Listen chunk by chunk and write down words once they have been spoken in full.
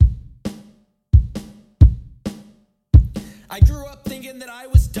I grew up thinking that I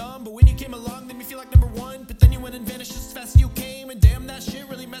was dumb, but when you came along, made me feel like number one. But then you went and vanished just as fast as you came, and damn, that shit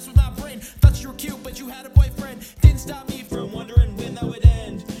really messed with my brain. Thought you were cute, but you had a boyfriend. Didn't stop me from wondering when that would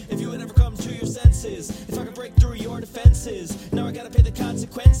end. If you would ever come to your senses, if I could break through your defenses. Now I gotta pay the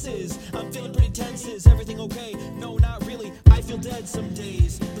consequences. I'm feeling pretty tense. Is everything okay? No, not really. I feel dead some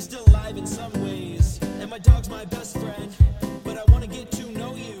days, but still alive in some ways. And my dog's my best friend, but I wanna get to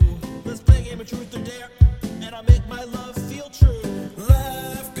know you. Let's play a game of truth or dare, and I'll make my love feel true.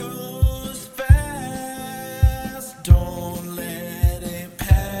 Life goes fast, don't let it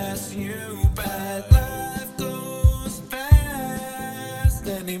pass you by. Life goes fast,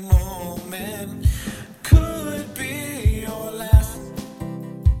 any moment could be your last.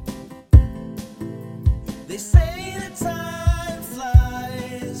 They say that time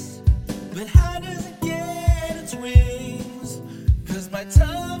flies, but how does it get its wings? 'Cause my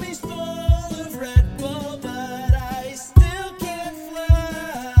tummy's full of Red Bull, but I still can't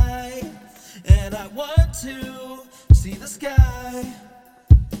fly. And I want to see the sky.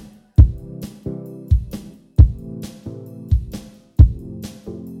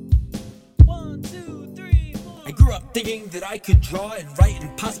 I grew up thinking that I could draw and write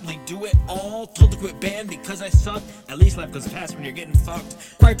and possibly do it all. Told to quit band because I sucked. At least life goes fast when you're getting fucked.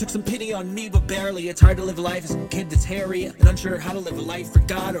 Choir took some pity on me, but barely. It's hard to live a life as a kid that's hairy and unsure how to live a life for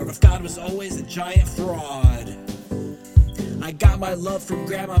God, or if God was always a giant fraud. I got my love from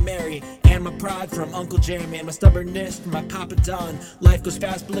Grandma Mary, and my pride from Uncle Jeremy, and my stubbornness from my Papa Don. Life goes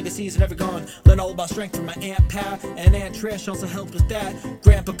fast, but legacies are never gone. Learned all about strength from my Aunt Pat, and Aunt Trish also helped with that.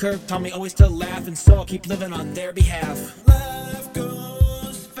 Grandpa Kirk taught me always to laugh, and so I'll keep living on their behalf.